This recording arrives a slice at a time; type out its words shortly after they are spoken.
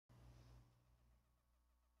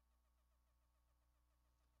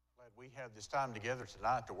We have this time together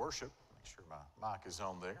tonight to worship. Make sure my mic is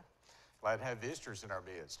on there. Glad to have visitors in our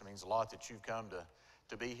midst. It means a lot that you've come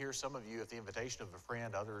to be here. Some of you at the invitation of a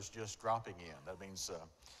friend, others just dropping in. That means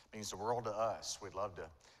the world to us. We'd love to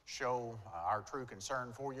show our true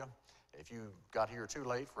concern for you. If you got here too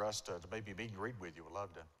late for us to maybe meet and greet with you, we'd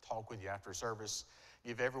love to talk with you after service.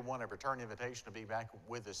 Give everyone a return invitation to be back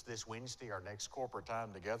with us this Wednesday, our next corporate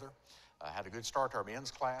time together. Had a good start to our men's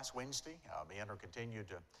class Wednesday. Men are continued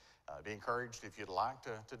to be encouraged if you'd like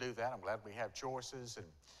to do that. I'm glad we have choices and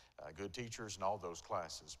good teachers in all those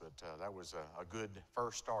classes. But that was a good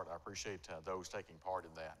first start. I appreciate those taking part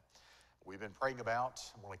in that. We've been praying about,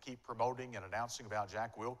 I want to keep promoting and announcing about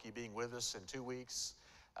Jack Wilkie being with us in 2 weeks.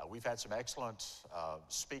 We've had some excellent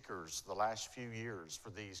speakers the last few years for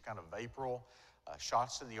these kind of April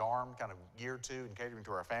shots in the arm, kind of geared to and catering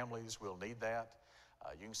to our families. We'll need that.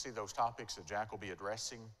 You can see those topics that Jack will be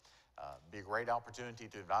addressing. Be a great opportunity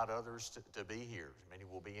to invite others to be here. Many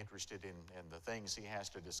will be interested in the things he has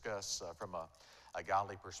to discuss from a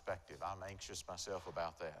godly perspective. I'm anxious myself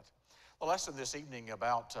about that. The lesson this evening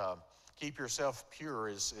about Keep Yourself Pure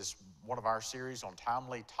is one of our series on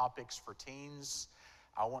timely topics for teens.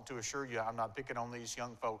 I want to assure you I'm not picking on these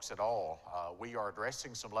young folks at all. We are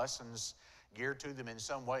addressing some lessons geared to them in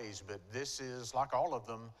some ways, but this is, like all of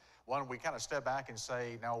them, one we kind of step back and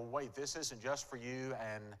say, no, wait, this isn't just for you,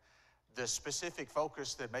 and the specific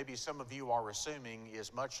focus that maybe some of you are assuming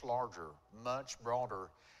is much larger, much broader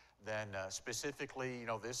than specifically,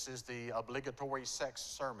 this is the obligatory sex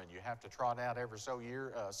sermon you have to trot out every so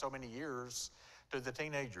many years to the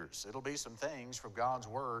teenagers. It'll be some things from God's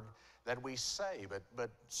Word that we say, but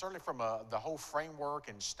certainly from the whole framework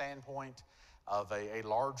and standpoint of a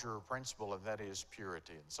larger principle, and that is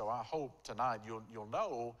purity. And so I hope tonight you'll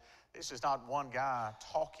know this is not one guy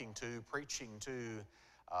talking to, preaching to,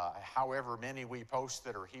 however many we post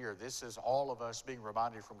that are here. This is all of us being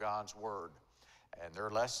reminded from God's Word. And there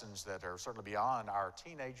are lessons that are certainly beyond our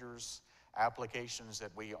teenagers, applications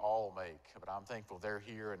that we all make. But I'm thankful they're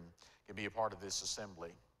here and can be a part of this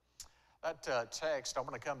assembly. That text I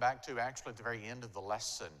want to come back to actually at the very end of the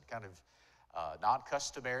lesson, kind of not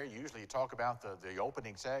customary. Usually you talk about the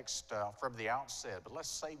opening text from the outset, but let's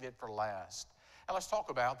save it for last. And let's talk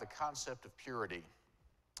about the concept of purity,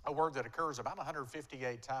 a word that occurs about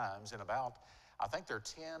 158 times in about, I think there are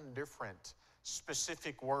 10 different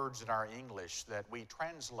specific words in our English that we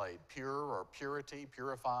translate pure or purity,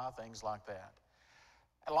 purify, things like that.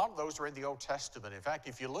 A lot of those are in the Old Testament. In fact,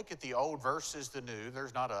 if you look at the Old versus the New,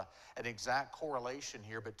 there's not an exact correlation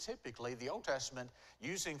here, but typically the Old Testament,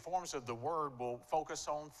 using forms of the Word, will focus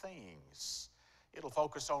on things. It'll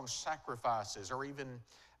focus on sacrifices or even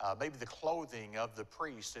maybe the clothing of the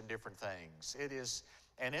priest and different things. It is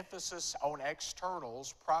an emphasis on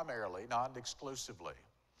externals primarily, not exclusively.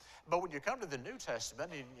 But when you come to the New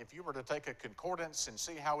Testament, if you were to take a concordance and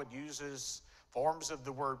see how it uses forms of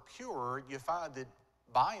the word pure, you find that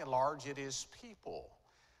by and large it is people.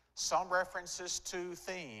 Some references to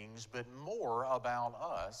things, but more about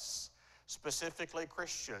us, specifically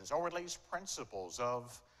Christians, or at least principles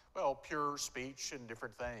of, pure speech and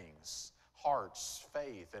different things, hearts,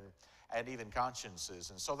 faith, and even consciences.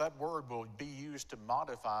 And so that word will be used to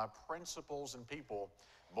modify principles and people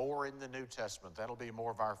more in the New Testament. That'll be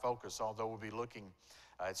more of our focus, although we'll be looking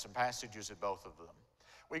at some passages at both of them.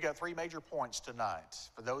 We got 3 major points tonight.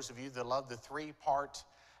 For those of you that love the 3-part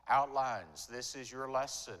outlines, this is your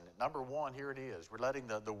lesson. Number 1, here it is. We're letting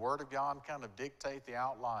the Word of God kind of dictate the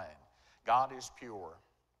outline. God is pure.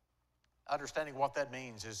 Understanding what that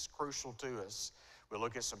means is crucial to us. We'll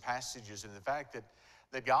look at some passages and the fact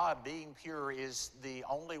that God, being pure, is the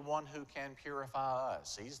only one who can purify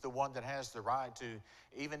us. He's the one that has the right to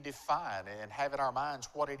even define and have in our minds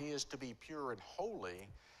what it is to be pure and holy.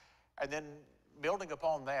 And then building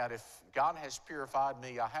upon that, if God has purified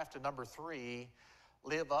me, I have to, number 3,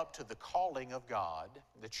 live up to the calling of God,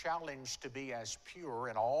 the challenge to be as pure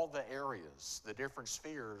in all the areas, the different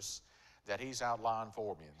spheres that He's outlined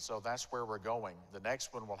for me. And so that's where we're going. The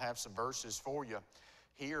next one will have some verses for you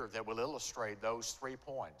here that will illustrate those 3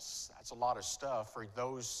 points. That's a lot of stuff for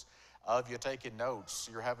those of you taking notes.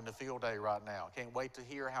 You're having a field day right now. Can't wait to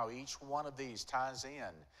hear how each one of these ties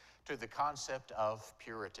in to the concept of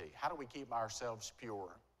purity. How do we keep ourselves pure?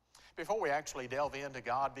 Before we actually delve into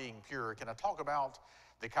God being pure, can I talk about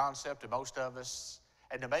the concept of most of us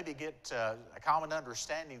and to maybe get a common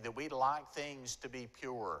understanding that we like things to be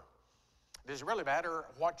pure? Does it really matter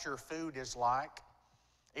what your food is like?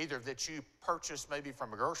 Either that you purchase maybe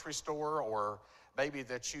from a grocery store or maybe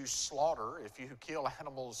that you slaughter if you kill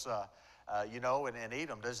animals, and eat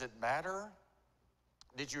them. Does it matter?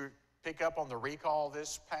 Did you pick up on the recall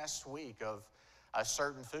this past week of a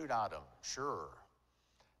certain food item? Sure.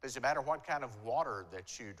 Does it matter what kind of water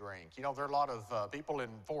that you drink? You know, there are a lot of people in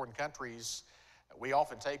foreign countries, we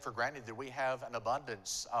often take for granted that we have an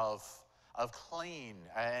abundance of clean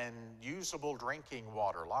and usable drinking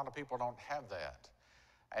water. A lot of people don't have that.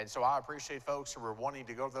 And so I appreciate folks who are wanting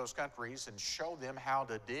to go to those countries and show them how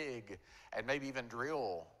to dig and maybe even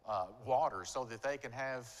drill water so that they can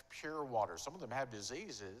have pure water. Some of them have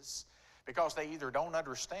diseases because they either don't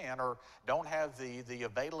understand or don't have the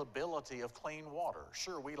availability of clean water.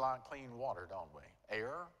 Sure, we like clean water, don't we?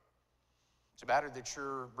 Air. It's a matter that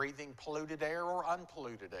you're breathing polluted air or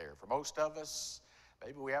unpolluted air. For most of us,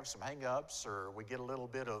 maybe we have some hang-ups or we get a little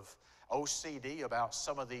bit of OCD about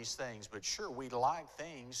some of these things, but sure, we like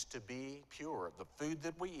things to be pure. The food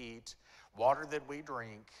that we eat, water that we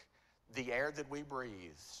drink, the air that we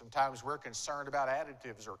breathe. Sometimes we're concerned about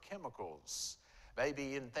additives or chemicals,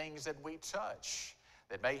 maybe in things that we touch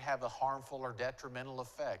that may have a harmful or detrimental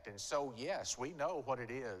effect. And so, yes, we know what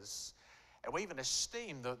it is, and we even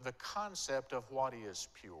esteem the concept of what is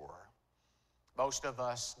pure. Most of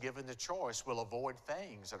us, given the choice, will avoid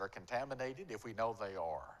things that are contaminated if we know they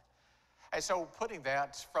are. And so putting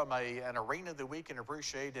that from an arena that we can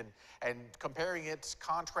appreciate and comparing it,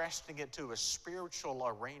 contrasting it to a spiritual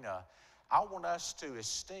arena, I want us to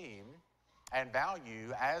esteem and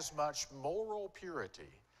value as much moral purity,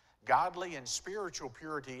 godly and spiritual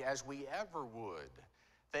purity as we ever would.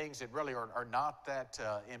 Things that really are not that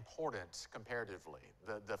important comparatively.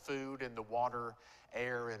 The food and the water,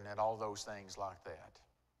 air, and all those things like that.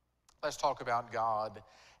 Let's talk about God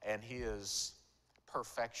and His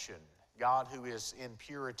perfection. God who is in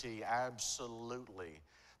purity, absolutely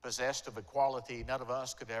possessed of a quality none of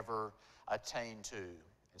us could ever attain to.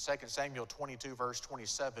 In 2 Samuel 22, verse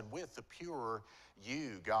 27, with the pure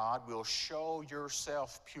you, God, will show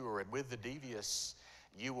yourself pure, and with the devious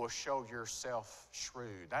you will show yourself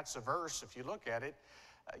shrewd. That's a verse, if you look at it,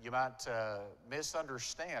 you might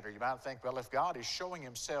misunderstand, or you might think, well, if God is showing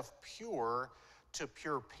Himself pure to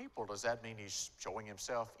pure people, does that mean He's showing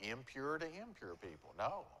Himself impure to impure people?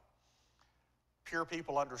 No. Pure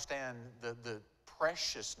people understand the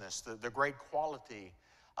preciousness, the great quality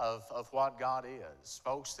of what God is.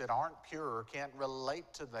 Folks that aren't pure can't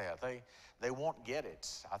relate to that. They won't get it,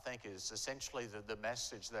 I think, is essentially the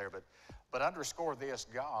message there. But underscore this,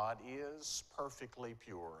 God is perfectly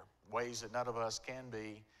pure. Ways that none of us can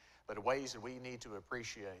be, but ways that we need to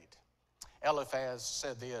appreciate. Eliphaz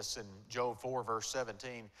said this in Job 4, verse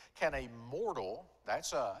 17, can a mortal,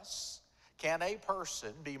 that's us, can a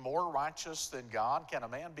person be more righteous than God? Can a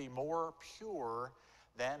man be more pure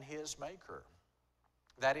than his maker?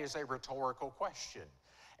 That is a rhetorical question.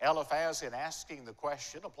 Eliphaz, in asking the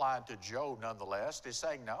question, applied to Job nonetheless, is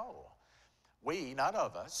saying no. We, none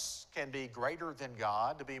of us, can be greater than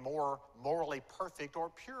God, to be more morally perfect or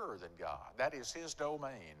purer than God. That is His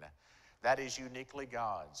domain. That is uniquely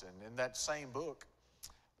God's. And in that same book,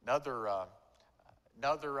 another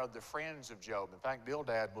of the friends of Job, in fact,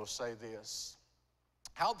 Bildad will say this,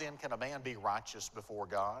 how then can a man be righteous before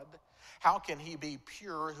God? How can he be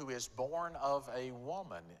pure who is born of a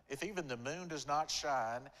woman? If even the moon does not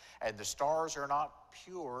shine and the stars are not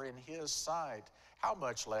pure in His sight, how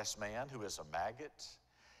much less man who is a maggot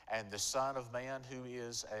and the son of man who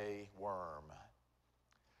is a worm?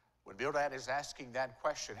 When Bildad is asking that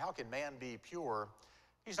question, how can man be pure?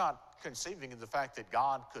 He's not conceiving of the fact that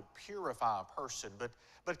God could purify a person,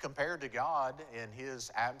 but compared to God in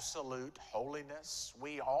His absolute holiness,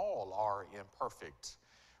 we all are imperfect.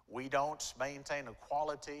 We don't maintain a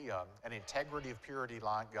quality, an integrity of purity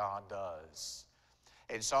like God does.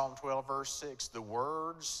 In Psalm 12, verse 6, the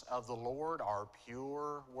words of the Lord are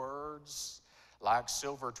pure words, like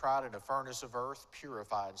silver tried in a furnace of earth,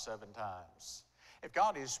 purified 7 times. If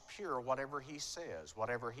God is pure, whatever He says,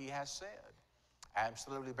 whatever He has said,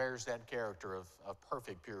 absolutely bears that character of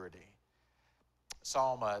perfect purity.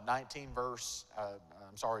 Psalm 19, verse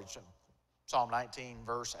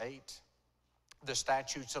 8, the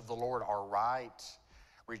statutes of the Lord are right,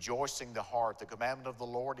 rejoicing the heart. The commandment of the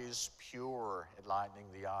Lord is pure,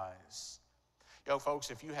 enlightening the eyes. You know,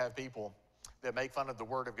 folks, if you have people that make fun of the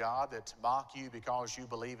Word of God, that mock you because you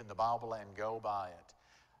believe in the Bible and go by it,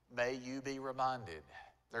 may you be reminded,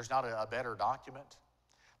 there's not a better document.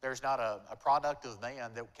 There's not a product of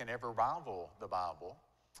man that can ever rival the Bible.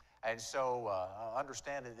 And so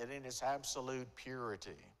understand that in its absolute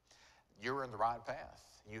purity, you're in the right path.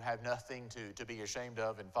 You have nothing to be ashamed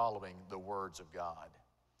of in following the words of God.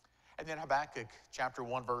 And then Habakkuk chapter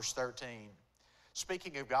 1, verse 13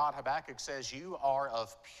 Speaking of God, Habakkuk says, you are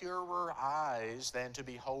of purer eyes than to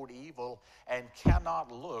behold evil and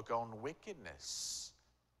cannot look on wickedness.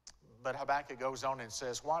 But Habakkuk goes on and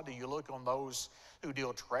says, why do you look on those who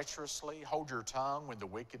deal treacherously? Hold your tongue when the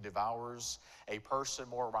wicked devours a person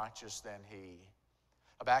more righteous than he.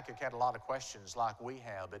 Habakkuk had a lot of questions like we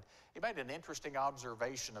have, but he made an interesting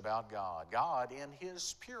observation about God. God, in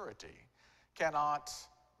his purity, cannot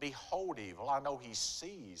behold evil. I know he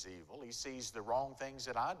sees evil. He sees the wrong things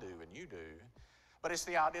that I do and you do. But it's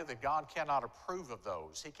the idea that God cannot approve of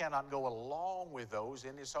those. He cannot go along with those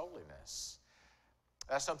in his holiness.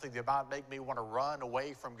 That's something that might make me want to run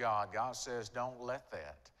away from God. God says, don't let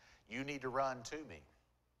that. You need to run to me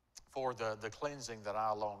for the cleansing that I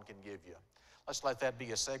alone can give you. Let's let that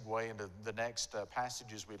be a segue into the next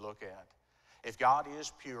passages we look at. If God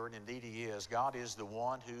is pure, and indeed he is, God is the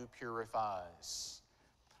one who purifies.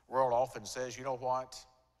 The world often says, you know what?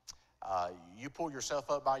 You pull yourself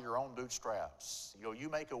up by your own bootstraps. You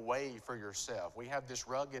make a way for yourself. We have this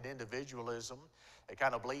rugged individualism that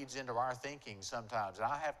kind of bleeds into our thinking sometimes, and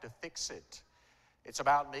I have to fix it. It's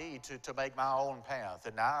about me to make my own path,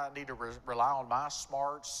 and I need to rely on my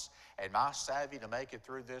smarts and my savvy to make it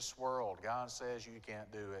through this world. God says you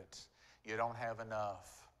can't do it. You don't have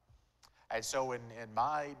enough. And so in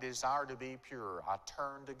my desire to be pure, I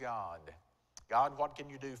turn to God. God, what can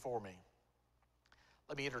you do for me?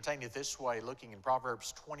 Let me entertain you this way, looking in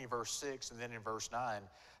Proverbs 20, verse 6, and then in verse 9.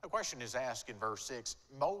 A question is asked in verse 6.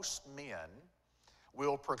 Most men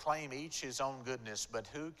will proclaim each his own goodness, but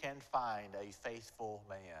who can find a faithful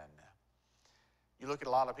man? You look at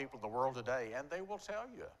a lot of people in the world today, and they will tell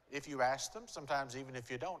you, if you ask them, sometimes even if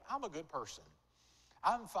you don't, I'm a good person.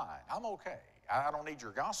 I'm fine. I'm okay. I don't need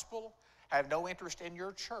your gospel. I have no interest in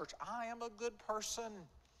your church. I am a good person.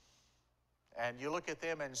 And you look at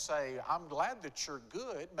them and say, I'm glad that you're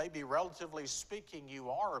good. Maybe relatively speaking you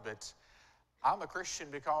are, but I'm a Christian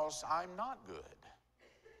because I'm not good.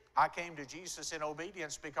 I came to Jesus in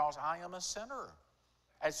obedience because I am a sinner.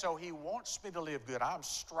 And so he wants me to live good. I'm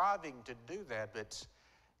striving to do that,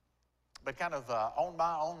 but kind of on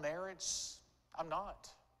my own merits, I'm not.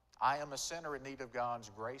 I am a sinner in need of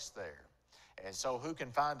God's grace there. And so who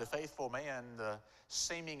can find a faithful man? The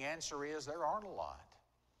seeming answer is there aren't a lot.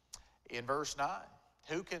 In verse 9,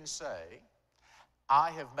 who can say,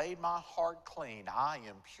 I have made my heart clean. I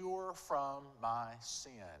am pure from my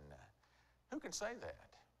sin. Who can say that?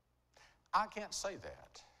 I can't say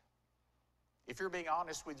that. If you're being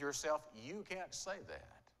honest with yourself, you can't say that.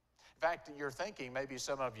 In fact, you're thinking, maybe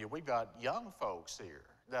some of you, we've got young folks here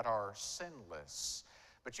that are sinless.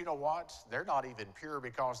 But you know what? They're not even pure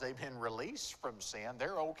because they've been released from sin.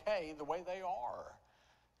 They're okay the way they are.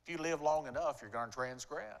 If you live long enough, you're going to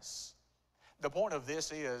transgress. The point of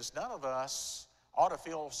this is none of us ought to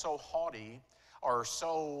feel so haughty or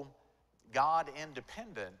so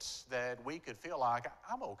God-independent that we could feel like,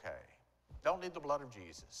 I'm okay. Don't need the blood of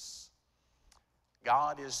Jesus.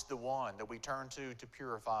 God is the one that we turn to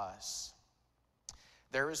purify us.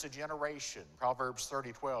 There is a generation, Proverbs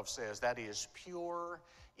 30:12 says, that is pure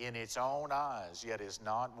in its own eyes, yet is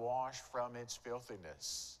not washed from its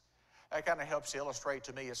filthiness. That kind of helps illustrate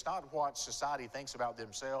to me, it's not what society thinks about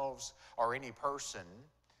themselves or any person.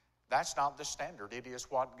 That's not the standard. It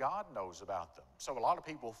is what God knows about them. So a lot of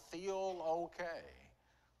people feel okay.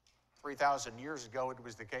 3,000 years ago, it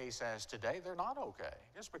was the case as today. They're not okay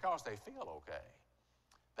just because they feel okay.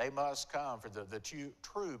 They must come for the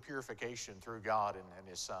true purification through God and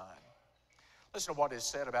his Son. Listen to what is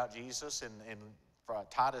said about Jesus in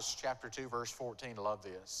Titus chapter 2, verse 14. I love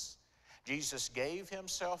this. Jesus gave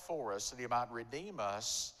himself for us that he might redeem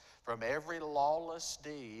us from every lawless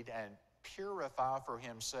deed and purify for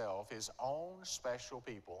himself his own special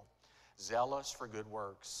people, zealous for good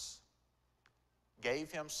works.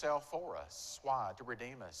 Gave himself for us. Why? To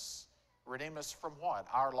redeem us. Redeem us from what?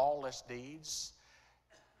 Our lawless deeds.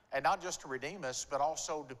 And not just to redeem us, but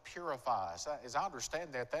also to purify us. As I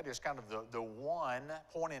understand that, that is kind of the one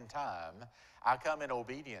point in time I come in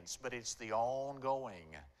obedience, but it's the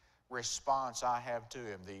ongoing response I have to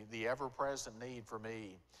him, the ever-present need for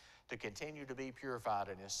me to continue to be purified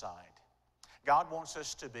in his sight. God wants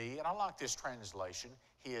us to be, and I like this translation,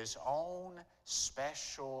 his own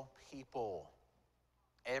special people.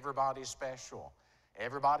 Everybody's special.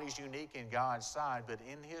 Everybody's unique in God's sight, but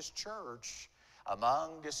in his church,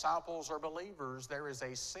 among disciples or believers, there is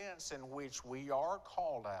a sense in which we are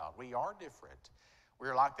called out. We are different.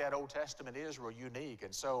 We're like that Old Testament Israel, unique.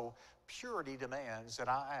 And so purity demands that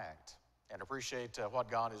I act and appreciate what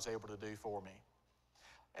God is able to do for me.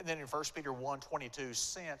 And then in 1 Peter 1:22,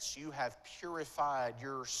 since you have purified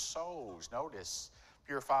your souls, notice,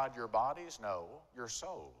 Purified your bodies? No, your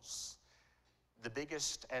souls. The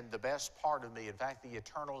biggest and the best part of me, in fact, the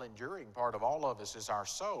eternal enduring part of all of us is our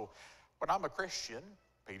soul. When I'm a Christian,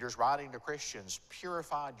 Peter's writing to Christians,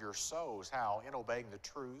 purified your souls. How? In obeying the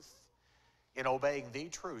truth. In obeying the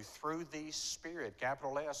truth through the Spirit,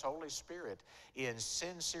 capital S, Holy Spirit, in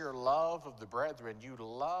sincere love of the brethren, you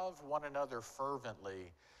love one another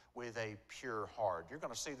fervently with a pure heart. You're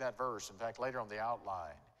going to see that verse, in fact, later on the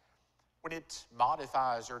outline. When it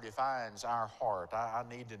modifies or defines our heart, I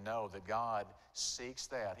need to know that God seeks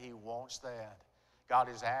that. He wants that. God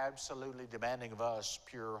is absolutely demanding of us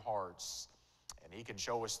pure hearts, and He can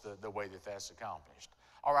show us the way that that's accomplished.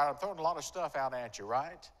 All right, I'm throwing a lot of stuff out at you,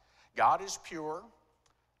 right? God is pure.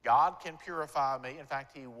 God can purify me. In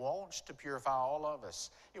fact, He wants to purify all of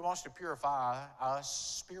us. He wants to purify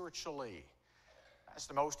us spiritually. That's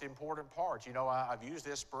the most important part. You know, I've used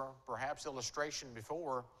this perhaps illustration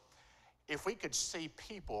before. If we could see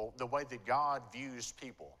people the way that God views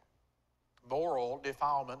people, moral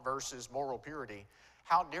defilement versus moral purity,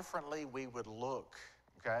 how differently we would look,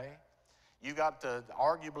 okay? You got the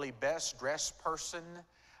arguably best dressed person,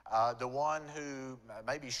 the one who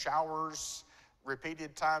maybe showers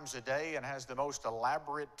repeated times a day and has the most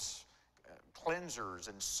elaborate cleansers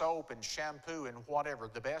and soap and shampoo and whatever,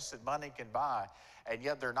 the best that money can buy, and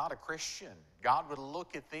yet they're not a Christian. God would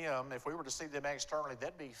look at them, if we were to see them externally,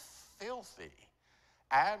 they'd be filthy,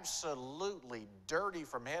 absolutely dirty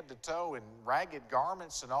from head to toe in ragged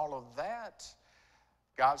garments and all of that.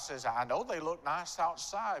 God says, I know they look nice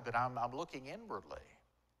outside, but I'm looking inwardly.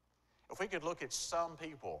 If we could look at some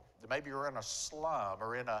people that maybe are in a slum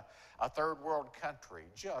or in a third world country,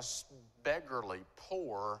 just beggarly,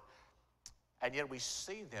 poor, and yet we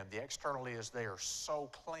see them, the externally is they are so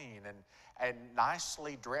clean and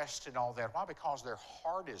nicely dressed and all that. Why? Because their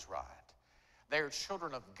heart is right. They're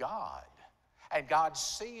children of God. And God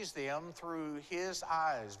sees them through His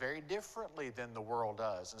eyes very differently than the world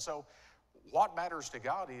does. And so what matters to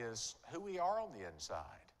God is who we are on the inside.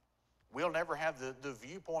 We'll never have the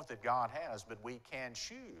viewpoint that God has, but we can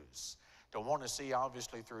choose to want to see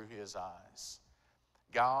obviously through His eyes.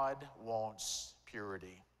 God wants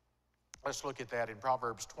purity. Let's look at that in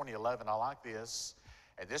Proverbs 20:11. I like this.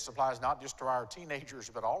 And this applies not just to our teenagers,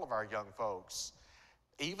 but all of our young folks.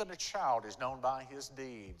 Even a child is known by his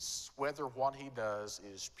deeds, whether what he does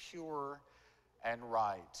is pure and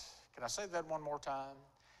right. Can I say that one more time?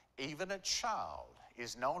 Even a child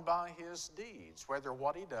is known by his deeds, whether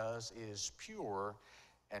what he does is pure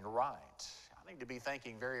and right. I need to be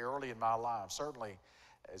thinking very early in my life, certainly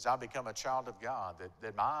as I become a child of God,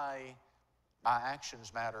 that my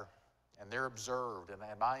actions matter and they're observed, and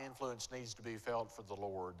my influence needs to be felt for the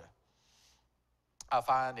Lord. I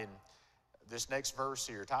find in this next verse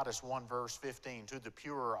here, Titus 1 verse 15, to the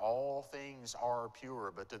pure all things are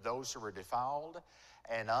pure, but to those who are defiled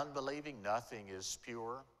and unbelieving nothing is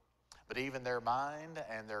pure. But even their mind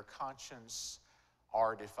and their conscience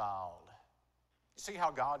are defiled. You see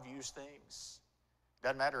how God views things?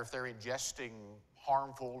 Doesn't matter if they're ingesting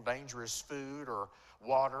harmful, dangerous food or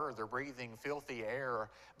water, or they're breathing filthy air,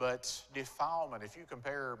 but defilement. If you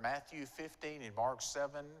compare Matthew 15 and Mark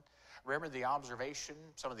 7, remember the observation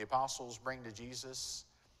some of the apostles bring to Jesus?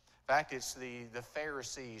 In fact, it's the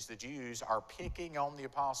Pharisees, the Jews, are picking on the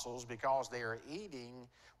apostles because they are eating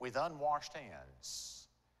with unwashed hands.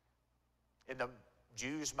 In the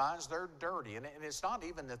Jews' minds, they're dirty. And it's not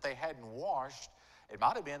even that they hadn't washed. It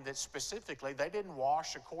might have been that specifically they didn't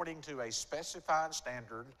wash according to a specified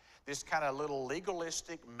standard, this kind of little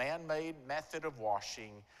legalistic, man-made method of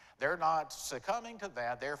washing. They're not succumbing to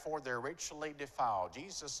that, therefore they're ritually defiled.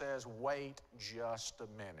 Jesus says, wait just a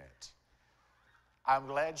minute. I'm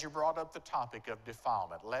glad you brought up the topic of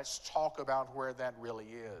defilement. Let's talk about where that really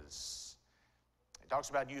is. It talks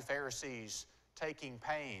about you Pharisees taking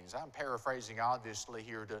pains, I'm paraphrasing obviously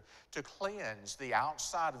here, to cleanse the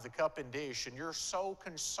outside of the cup and dish, and you're so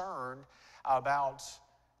concerned about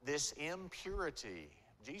this impurity.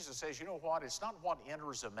 Jesus says, you know what? It's not what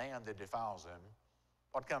enters a man that defiles him,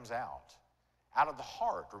 what comes out of the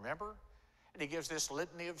heart, remember? And he gives this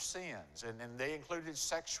litany of sins, and they included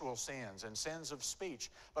sexual sins and sins of speech.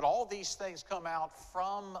 But all these things come out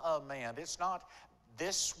from a man. It's not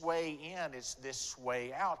this way in, it's this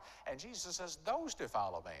way out. And Jesus says, those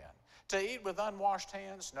defile a man. To eat with unwashed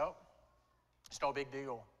hands, no, it's no big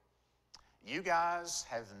deal. You guys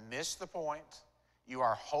have missed the point. You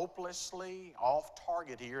are hopelessly off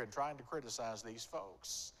target here in trying to criticize these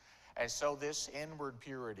folks. And so this inward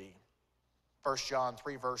purity, 1 John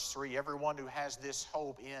 3 verse 3, everyone who has this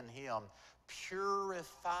hope in Him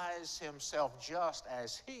purifies himself just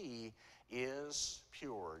as He is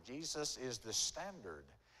pure. Jesus is the standard,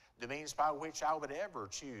 the means by which I would ever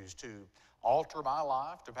choose to alter my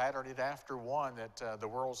life, to pattern it after one that the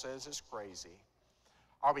world says is crazy.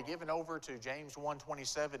 Are we given over to James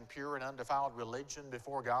 1:27, pure and undefiled religion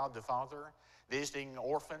before God the Father, visiting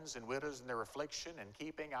orphans and widows in their affliction and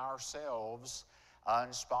keeping ourselves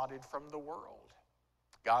unspotted from the world?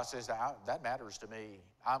 God says, that matters to me.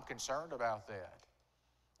 I'm concerned about that.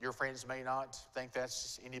 Your friends may not think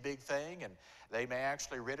that's any big thing, and they may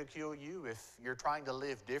actually ridicule you if you're trying to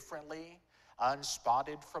live differently,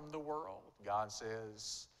 unspotted from the world. God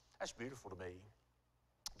says, that's beautiful to me.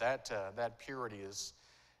 That purity is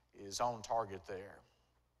on target there.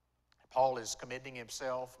 Paul is commending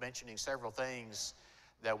himself, mentioning several things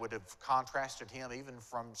that would have contrasted him even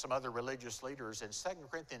from some other religious leaders. In 2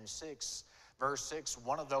 Corinthians 6, verse 6,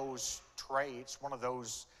 one of those traits, one of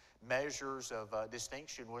those measures of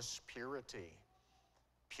distinction was purity.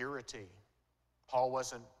 Purity. Paul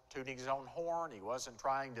wasn't tooting his own horn. He wasn't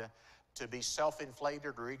trying to be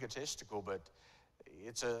self-inflated or egotistical, but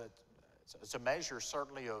it's a measure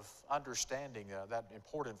certainly of understanding that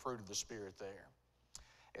important fruit of the Spirit there.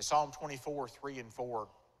 In Psalm 24, 3 and 4,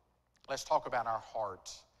 let's talk about our heart.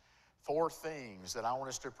 4 things that I want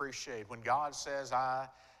us to appreciate. When God says, I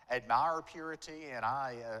admire purity and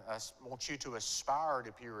I want you to aspire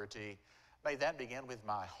to purity, may that begin with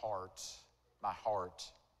my heart. My heart.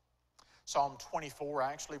 Psalm 24,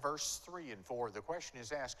 actually verse 3 and 4, the question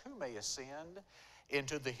is asked, who may ascend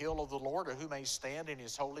into the hill of the Lord, or who may stand in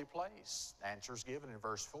his holy place? Answer is given in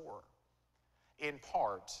verse 4. In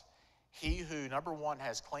part, he who, number 1,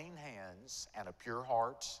 has clean hands and a pure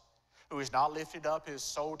heart, who has not lifted up his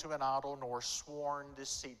soul to an idol, nor sworn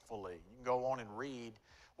deceitfully. You can go on and read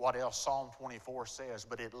what else Psalm 24 says,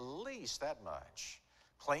 but at least that much.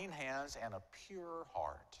 Clean hands and a pure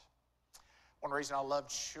heart. One reason I love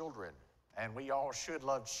children, and we all should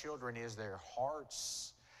love children, is their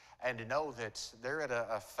hearts. And to know that they're at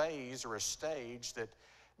a phase or a stage that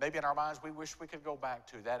maybe in our minds we wish we could go back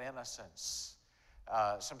to, that innocence.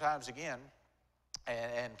 Sometimes, again,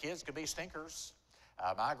 and kids can be stinkers.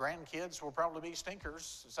 My grandkids will probably be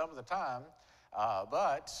stinkers some of the time,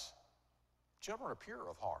 but children are pure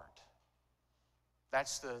of heart.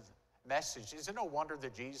 That's the message. Is it no wonder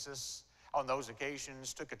that Jesus, on those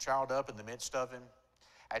occasions, took a child up in the midst of him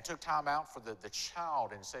and took time out for the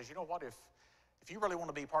child and says, you know what, if you really want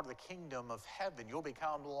to be part of the kingdom of heaven, you'll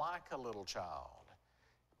become like a little child.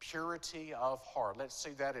 Purity of heart. Let's see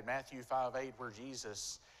that in Matthew 5:8, where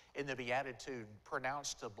Jesus, in the Beatitude,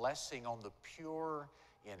 pronounced a blessing on the pure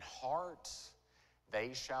in heart.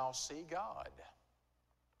 They shall see God.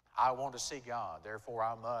 I want to see God, therefore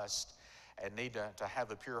I must and need to have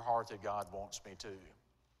a pure heart that God wants me to.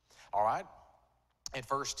 All right? In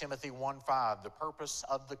 1 Timothy 1:5, the purpose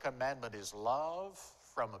of the commandment is love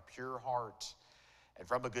from a pure heart and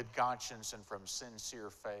from a good conscience and from sincere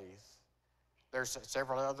faith. There's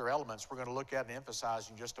several other elements we're going to look at and emphasize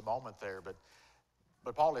in just a moment there, but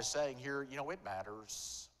Paul is saying here, you know, it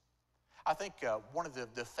matters. I think one of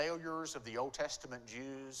the failures of the Old Testament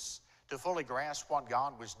Jews to fully grasp what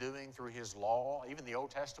God was doing through his law, even the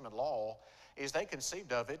Old Testament law, is they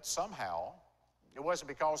conceived of it somehow. It wasn't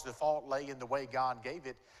because the fault lay in the way God gave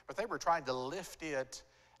it, but they were trying to lift it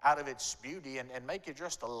out of its beauty and make it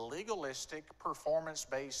just a legalistic,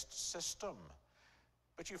 performance-based system.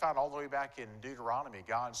 But you find all the way back in Deuteronomy,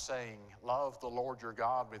 God saying, love the Lord your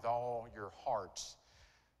God with all your heart.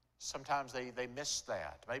 Sometimes they missed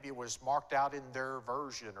that. Maybe it was marked out in their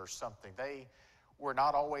version or something. They were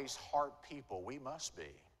not always heart people. We must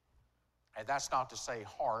be. And that's not to say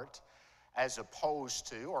heart as opposed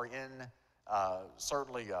to or in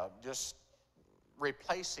certainly just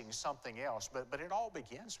replacing something else, but it all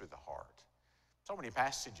begins with the heart. So many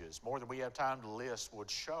passages, more than we have time to list,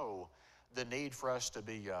 would show the need for us to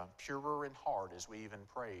be purer in heart, as we even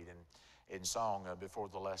prayed in song before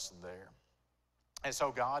the lesson there. And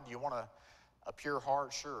so, God, you want a pure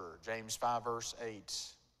heart? Sure. James 5, verse 8.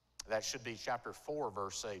 That should be chapter 4,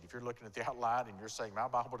 verse 8. If you're looking at the outline and you're saying, my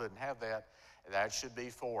Bible doesn't have that, that should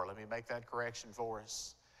be 4. Let me make that correction for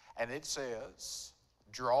us. And it says,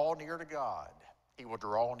 draw near to God. He will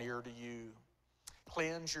draw near to you.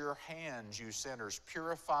 Cleanse your hands, you sinners.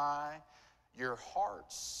 Purify your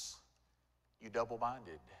hearts, you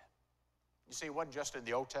double-minded. You see, it wasn't just in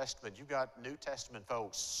the Old Testament. You've got New Testament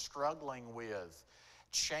folks struggling with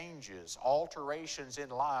changes, alterations in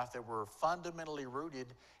life that were fundamentally rooted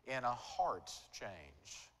in a heart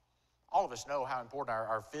change. All of us know how important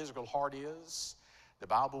our physical heart is. The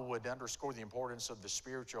Bible would underscore the importance of the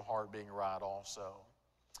spiritual heart being right also.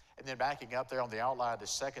 And then backing up there on the outline to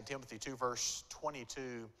 2 Timothy 2, verse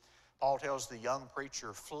 22, Paul tells the young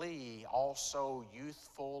preacher, flee also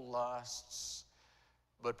youthful lusts,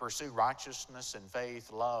 but pursue righteousness and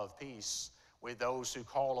faith, love, peace with those who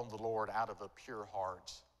call on the Lord out of a pure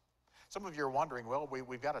heart. Some of you are wondering, well,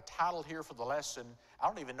 we've got a title here for the lesson. I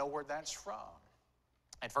don't even know where that's from.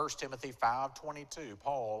 In 1 Timothy 5:22,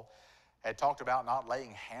 Paul had talked about not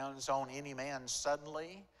laying hands on any man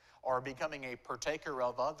suddenly or becoming a partaker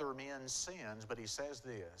of other men's sins, but he says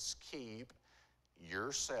this, keep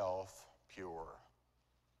yourself pure.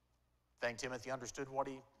 Think Timothy understood what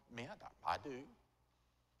he meant? I do.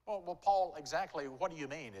 Well, Paul, exactly what do you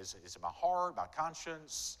mean? Is it my heart, my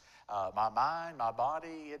conscience, my mind, my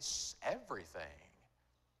body? It's everything.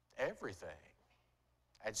 Everything.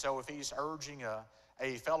 And so if he's urging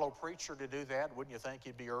a fellow preacher to do that, wouldn't you think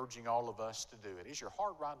he'd be urging all of us to do it? Is your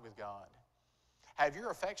heart right with God? Have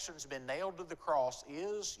your affections been nailed to the cross?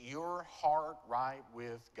 Is your heart right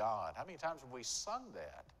with God? How many times have we sung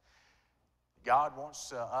that? God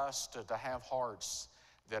wants us to have hearts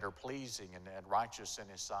that are pleasing and righteous in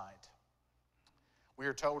His sight. We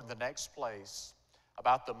are told in the next place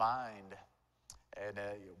about the mind. And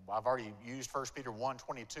I've already used 1 Peter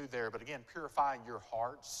 1:22 there, but again, purifying your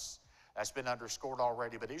hearts. That's been underscored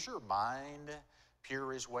already, but is your mind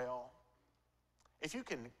pure as well? If you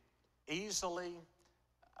can easily,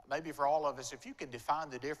 maybe for all of us, if you can define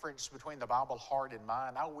the difference between the Bible heart and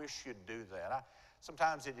mind, I wish you'd do that.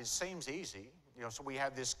 Sometimes it seems easy, so we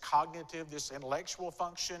have this cognitive, this intellectual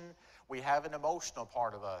function, we have an emotional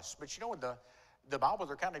part of us. But in the Bible,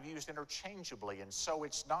 they're kind of used interchangeably, and so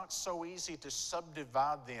it's not so easy to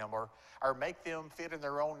subdivide them or make them fit in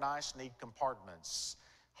their own nice, neat compartments.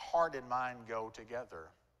 Heart and mind go together.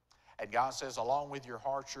 And God says, along with your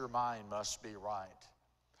heart, your mind must be right.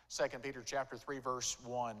 2 Peter chapter 3, verse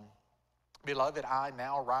 1, Beloved, I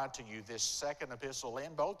now write to you this second epistle,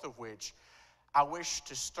 in both of which I wish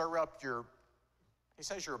to stir up he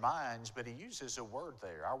says your minds, but he uses a word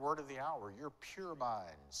there, our word of the hour, your pure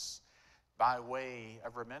minds, by way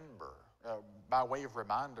of reminder.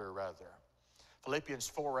 Philippians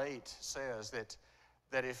 4:8 says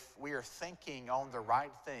that if we are thinking on the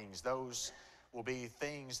right things, those will be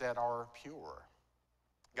things that are pure.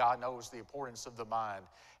 God knows the importance of the mind.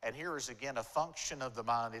 And here is again a function of the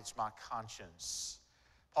mind, it's my conscience.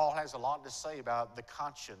 Paul has a lot to say about the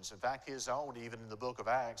conscience. In fact, his own, even in the book of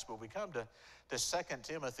Acts. But we come to 2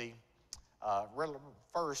 Timothy,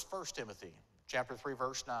 1 Timothy, chapter 3,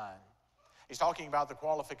 verse 9. He's talking about the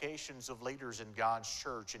qualifications of leaders in God's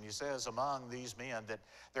church. And he says among these men that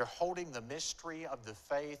they're holding the mystery of the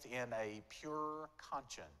faith in a pure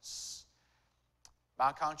conscience.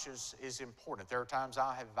 My conscience is important. There are times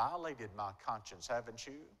I have violated my conscience, haven't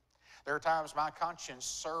you? There are times my conscience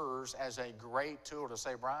serves as a great tool to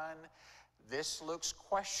say, Brian, this looks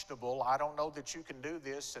questionable. I don't know that you can do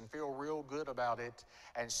this and feel real good about it.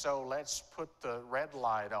 And so let's put the red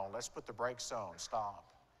light on. Let's put the brakes on. Stop.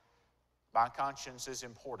 My conscience is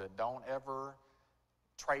important. Don't ever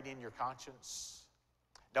trade in your conscience.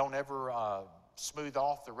 Don't ever smooth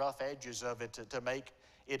off the rough edges of it to make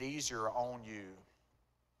it easier on you.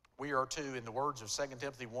 We are to, in the words of 2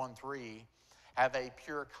 Timothy 1:3, have a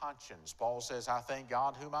pure conscience. Paul says, I thank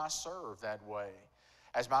God whom I serve that way.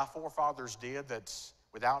 As my forefathers did, that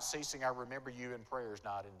without ceasing I remember you in prayers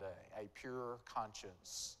night and day. A pure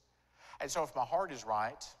conscience. And so if my heart is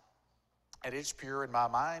right, and it's pure, and my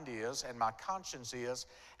mind is, and my conscience is,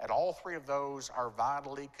 and all three of those are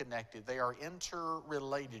vitally connected. They are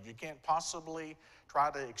interrelated. You can't possibly try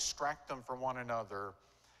to extract them from one another.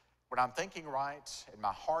 When I'm thinking right, and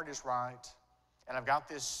my heart is right, and I've got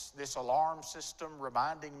this alarm system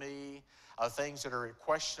reminding me of things that are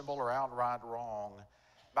questionable or outright wrong,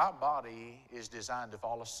 my body is designed to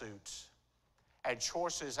follow suit. And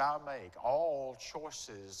choices I make, all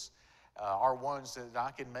choices are ones that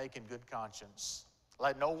I can make in good conscience.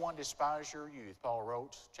 Let no one despise your youth, Paul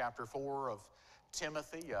wrote, chapter 4 of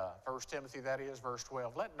Timothy, 1 Timothy that is, verse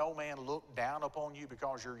 12. Let no man look down upon you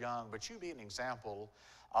because you're young, but you be an example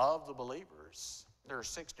of the believers. There are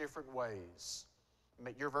 6 different ways.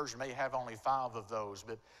 Your version may have only 5 of those,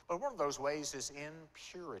 but one of those ways is in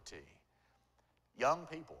purity. Young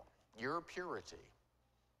people, your purity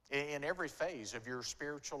in every phase of your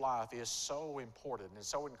spiritual life is so important and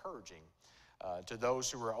so encouraging to those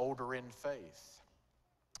who are older in faith.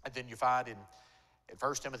 And then you find in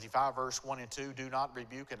 1 Timothy 5, verse 1 and 2, do not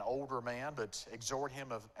rebuke an older man, but exhort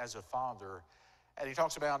him as a father. And he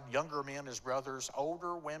talks about younger men as brothers,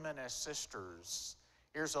 older women as sisters.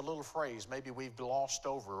 Here's a little phrase maybe we've glossed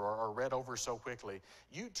over or read over so quickly.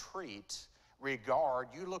 You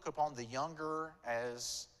look upon the younger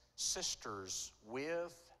as sisters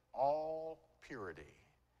with all purity.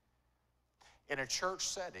 in a church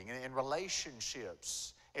setting, in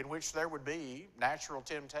relationships in which there would be natural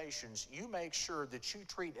temptations, you make sure that you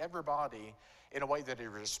treat everybody in a way that is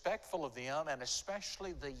respectful of them, and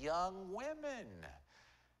especially the young women.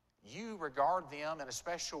 You regard them in a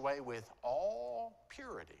special way with all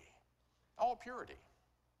purity. All purity.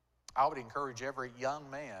 I would encourage every young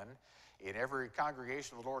man in every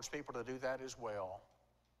congregation of the Lord's people to do that as well.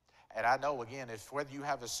 And I know, again, if whether you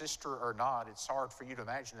have a sister or not, it's hard for you to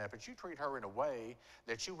imagine that, but you treat her in a way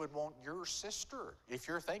that you would want your sister, if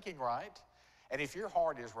you're thinking right, and if your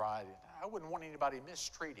heart is right. I wouldn't want anybody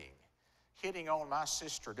mistreating, hitting on my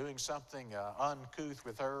sister, doing something uncouth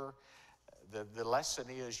with her. The lesson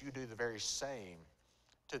is you do the very same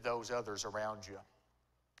to those others around you.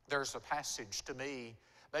 There's a passage to me,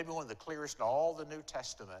 maybe one of the clearest in all the New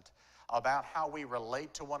Testament, about how we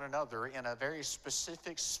relate to one another in a very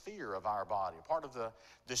specific sphere of our body, part of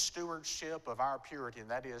the stewardship of our purity,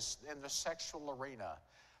 and that is in the sexual arena.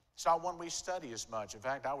 It's not one we study as much. In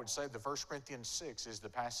fact, I would say the 1 Corinthians 6 is the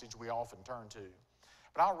passage we often turn to.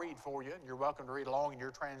 But I'll read for you, and you're welcome to read along in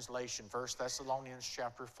your translation, 1 Thessalonians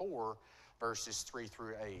chapter 4, verses 3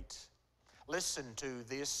 through 8. Listen to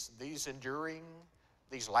these enduring,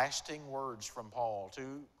 these lasting words from Paul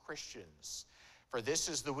to Christians. For this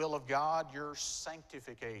is the will of God, your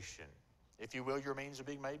sanctification, if you will, your means of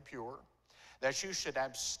being made pure, that you should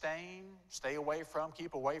abstain, stay away from,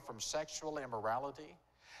 keep away from sexual immorality,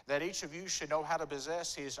 that each of you should know how to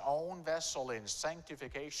possess his own vessel in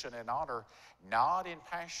sanctification and honor, not in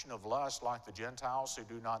passion of lust like the Gentiles who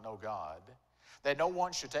do not know God, that no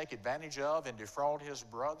one should take advantage of and defraud his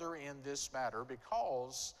brother in this matter,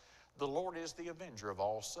 because the Lord is the avenger of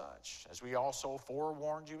all such, as we also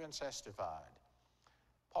forewarned you and testified.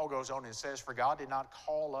 Paul goes on and says, for God did not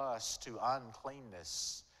call us to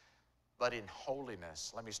uncleanness, but in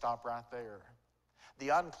holiness. Let me stop right there.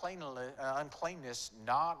 The uncleanness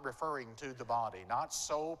not referring to the body, not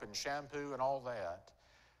soap and shampoo and all that.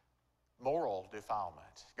 Moral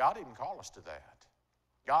defilement. God didn't call us to that.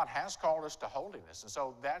 God has called us to holiness. And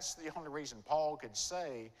so that's the only reason Paul could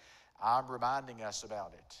say, I'm reminding us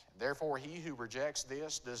about it. Therefore, he who rejects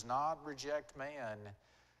this does not reject man,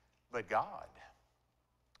 but God,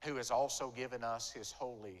 who has also given us his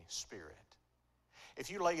Holy Spirit. If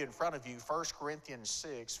you lay in front of you 1 Corinthians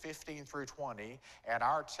 6, 15 through 20, and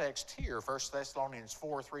our text here, 1 Thessalonians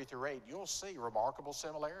 4, 3 through 8, you'll see remarkable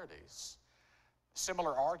similarities,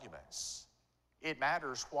 similar arguments. It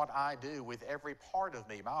matters what I do with every part of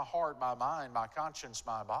me, my heart, my mind, my conscience,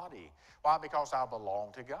 my body. Why? Because I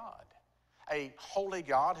belong to God. A holy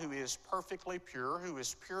God who is perfectly pure, who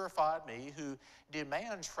has purified me, who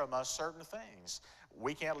demands from us certain things.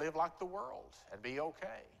 We can't live like the world and be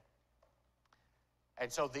okay.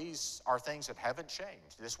 And so these are things that haven't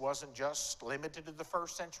changed. This wasn't just limited to the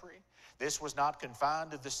first century. This was not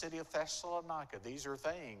confined to the city of Thessalonica. These are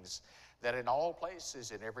things that in all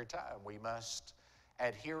places and every time we must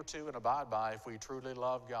adhere to and abide by if we truly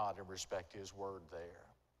love God and respect his word there.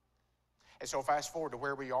 And so fast forward to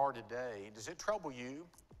where we are today. Does it trouble you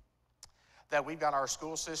that we've got our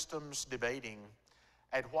school systems debating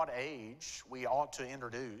at what age we ought to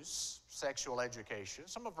introduce sexual education?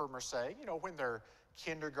 Some of them are saying, when they're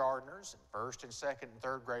kindergartners and first and second and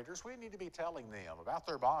third graders, we need to be telling them about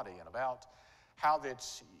their body and about how that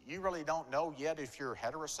you really don't know yet if you're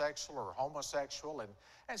heterosexual or homosexual,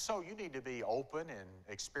 and so you need to be open and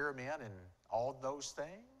experiment in all those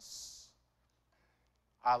things.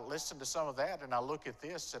 I listen to some of that and I look at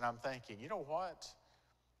this and I'm thinking, you know what?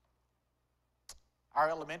 Our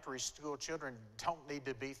elementary school children don't need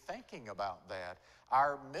to be thinking about that.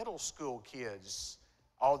 Our middle school kids,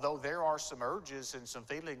 although there are some urges and some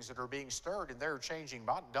feelings that are being stirred and they're changing,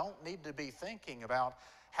 but don't need to be thinking about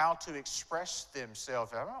how to express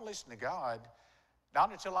themselves. I'm not listening to God,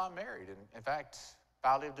 not until I'm married. And in fact, if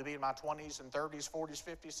I live to be in my 20s and 30s, 40s,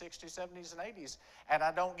 50s, 60s, 70s, and 80s, and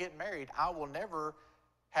I don't get married, I will never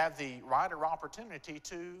have the right or opportunity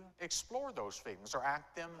to explore those feelings or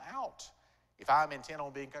act them out if I'm intent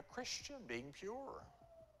on being a Christian, being pure.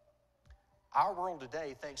 Our world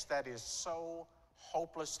today thinks that is so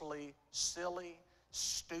hopelessly silly,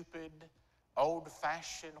 stupid,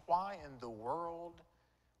 old-fashioned. Why in the world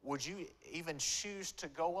would you even choose to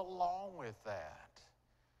go along with that?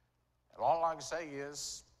 And all I can say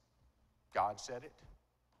is, God said it.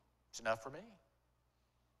 It's enough for me.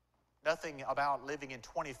 Nothing about living in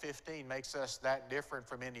 2015 makes us that different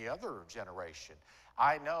from any other generation.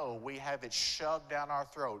 I know we have it shoved down our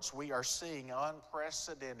throats. We are seeing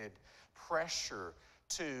unprecedented pressure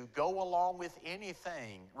to go along with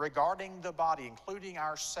anything regarding the body, including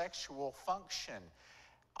our sexual function.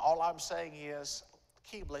 All I'm saying is,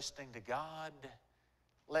 Keep listening to God.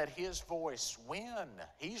 Let His voice win.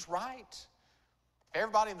 He's right. If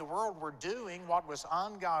everybody in the world were doing what was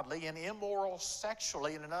ungodly and immoral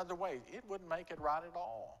sexually in another way, it wouldn't make it right at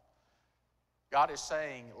all. God is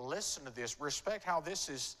saying, listen to this. Respect how this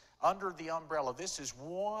is under the umbrella. This is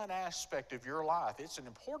one aspect of your life. It's an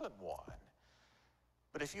important one.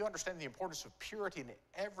 But if you understand the importance of purity in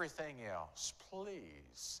everything else,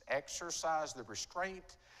 please exercise the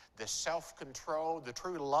restraint, the self-control, the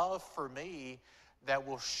true love for me that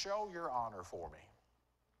will show your honor for me.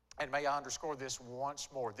 And may I underscore this once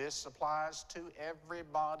more. This applies to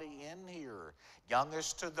everybody in here,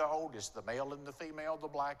 youngest to the oldest, the male and the female, the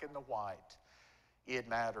black and the white. It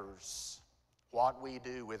matters what we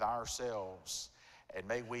do with ourselves, and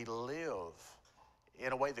may we live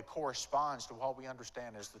in a way that corresponds to what we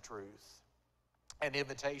understand as the truth. An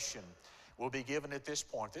invitation will be given at this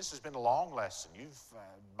point. This has been a long lesson. You've,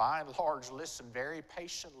 by and large, listened very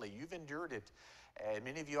patiently. You've endured it. And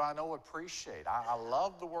many of you I know appreciate. I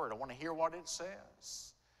love the Word. I want to hear what it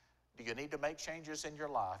says. Do you need to make changes in your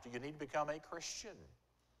life? Do you need to become a Christian?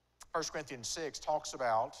 1 Corinthians 6 talks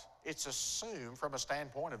about, it's assumed from a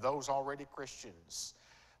standpoint of those already Christians.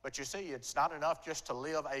 But you see, it's not enough just to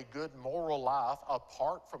live a good moral life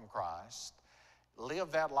apart from Christ.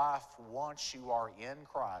 Live that life once you are in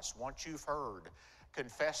Christ, once you've heard,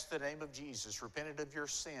 confessed the name of Jesus, repented of your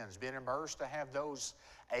sins, been immersed to have those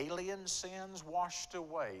alien sins washed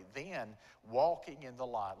away, then walking in the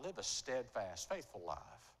light. Live a steadfast, faithful life.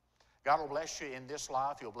 God will bless you in this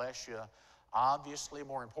life. He'll bless you, obviously,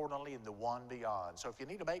 more importantly, in the one beyond. So if you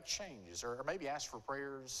need to make changes or maybe ask for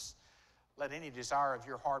prayers, let any desire of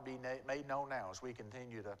your heart be made known now as we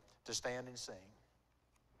continue to stand and sing.